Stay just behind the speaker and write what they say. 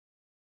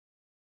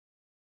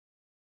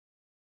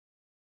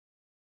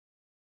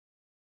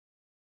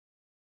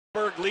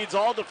Leads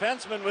all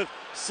defensemen with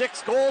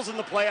 6 goals in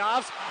the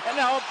playoffs, and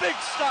now a big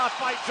stop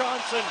by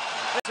Johnson.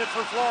 That's it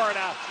for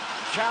Florida.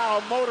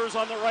 Chow motors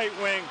on the right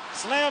wing,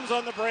 slams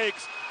on the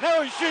brakes.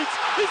 Now he shoots.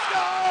 He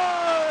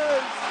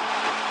scores!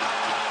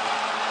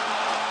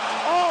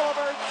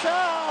 Oliver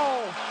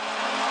Chow,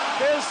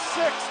 his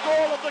 6th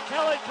goal of the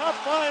Kelly Cup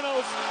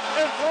Finals,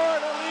 and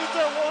Florida leads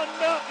at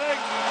 1-0.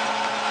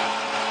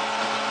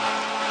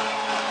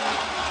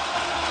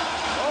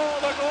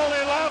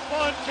 Goalie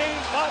LaFontaine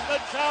thought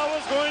that Chow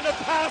was going to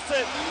pass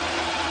it.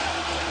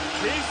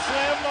 He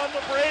slammed on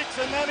the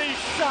brakes and then he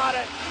shot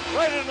it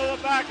right into the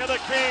back of the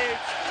cage.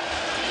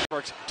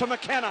 To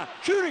McKenna,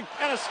 shooting,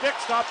 and a stick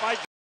stop by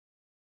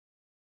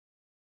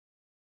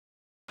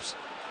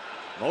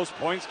most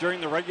points during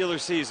the regular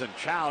season.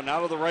 Chow now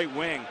to the right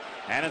wing,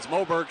 and it's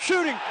Moberg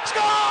shooting,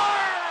 scores!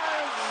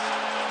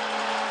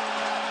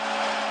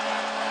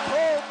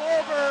 Cole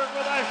Moberg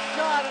with a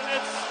shot, and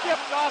it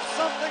skipped off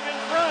something in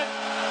front.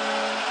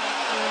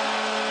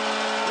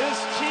 His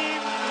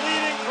team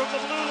leading from the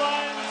blue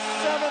line,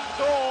 7th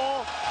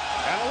goal,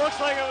 and it looks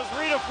like it was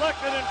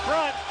redeflected in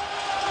front.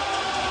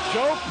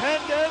 Joe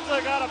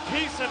Pendenza got a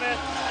piece of it.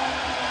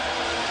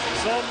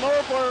 So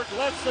Moberg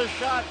lets the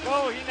shot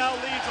go. He now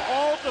leads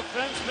all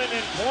defensemen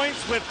in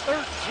points with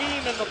 13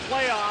 in the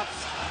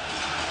playoffs.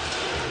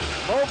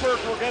 Moberg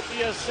will get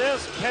the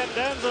assist.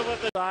 Pendenza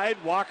with the side.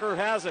 Walker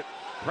has it.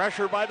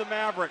 Pressure by the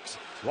Mavericks.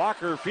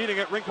 Walker feeding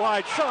it rink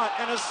wide. Shot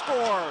and a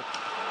score.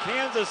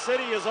 Kansas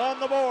City is on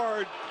the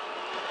board.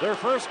 Their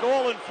first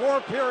goal in 4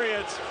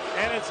 periods.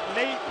 And it's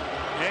Nate.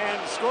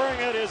 And scoring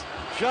it is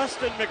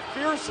Justin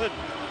McPherson,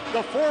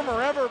 the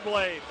former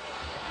Everblade.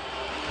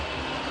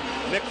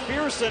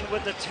 McPherson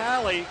with the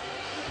tally,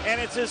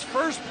 and it's his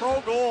first pro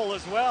goal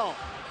as well.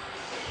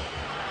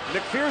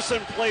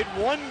 McPherson played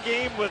 1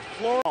 game with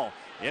Florida.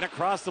 In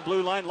across the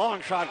blue line,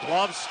 long shot,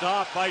 glove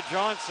stop by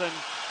Johnson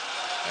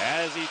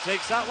as he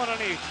takes that one and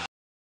he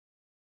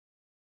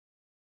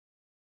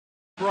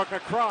Brook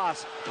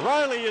across.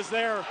 Riley is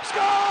there,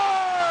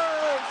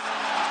 scores!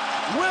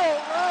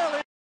 Will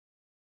Riley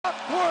up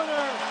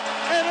corner,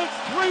 and it's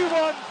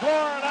 3-1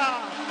 Florida.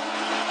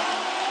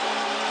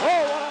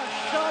 Oh, what a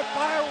shot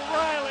by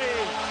Riley.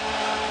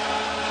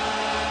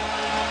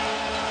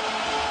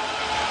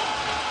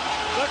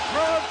 The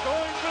crowd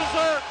going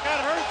berserk at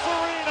Hertz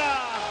Arena.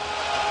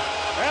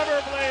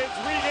 Everblades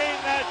regain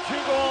that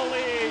 2-goal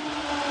lead.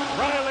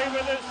 Riley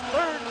with his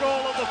 3rd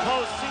goal of the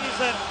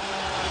postseason.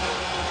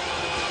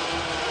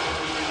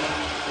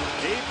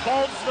 He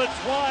bulged the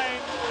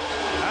twine.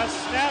 A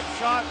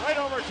snapshot right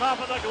over top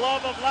of the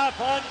glove of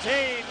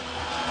LaFontaine.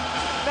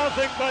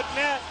 Nothing but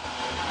net.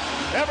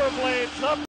 Everblades up.